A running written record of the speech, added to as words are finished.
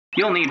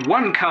You'll need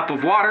 1 cup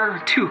of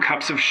water, 2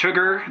 cups of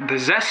sugar, the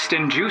zest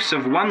and juice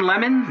of 1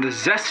 lemon, the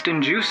zest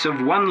and juice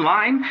of 1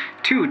 lime,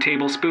 2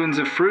 tablespoons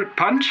of fruit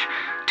punch,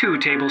 2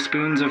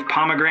 tablespoons of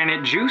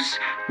pomegranate juice,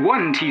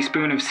 1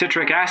 teaspoon of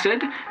citric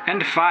acid,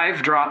 and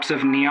 5 drops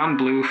of neon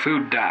blue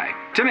food dye.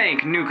 To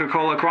make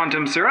Nuka-Cola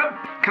Quantum syrup,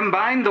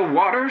 combine the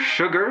water,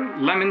 sugar,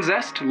 lemon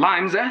zest,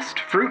 lime zest,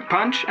 fruit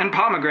punch, and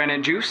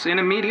pomegranate juice in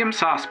a medium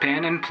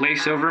saucepan and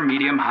place over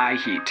medium-high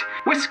heat.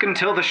 Whisk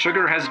until the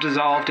sugar has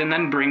dissolved and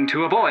then bring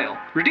to a boil.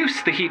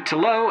 Reduce the heat to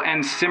low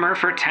and simmer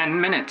for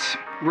 10 minutes.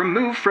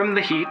 Remove from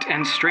the heat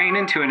and strain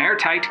into an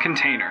airtight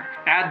container.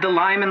 Add the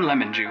lime and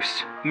lemon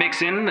juice.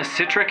 Mix in the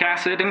citric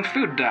acid and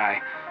food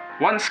dye.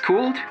 Once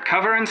cooled,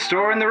 cover and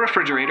store in the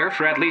refrigerator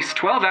for at least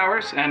 12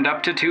 hours and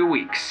up to 2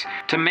 weeks.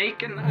 To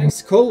make an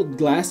ice-cold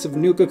glass of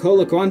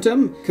Nuka-Cola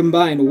Quantum,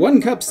 combine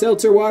 1 cup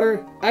seltzer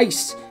water,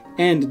 ice,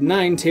 and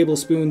 9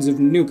 tablespoons of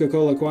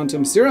Nuka-Cola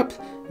Quantum syrup,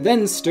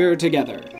 then stir together.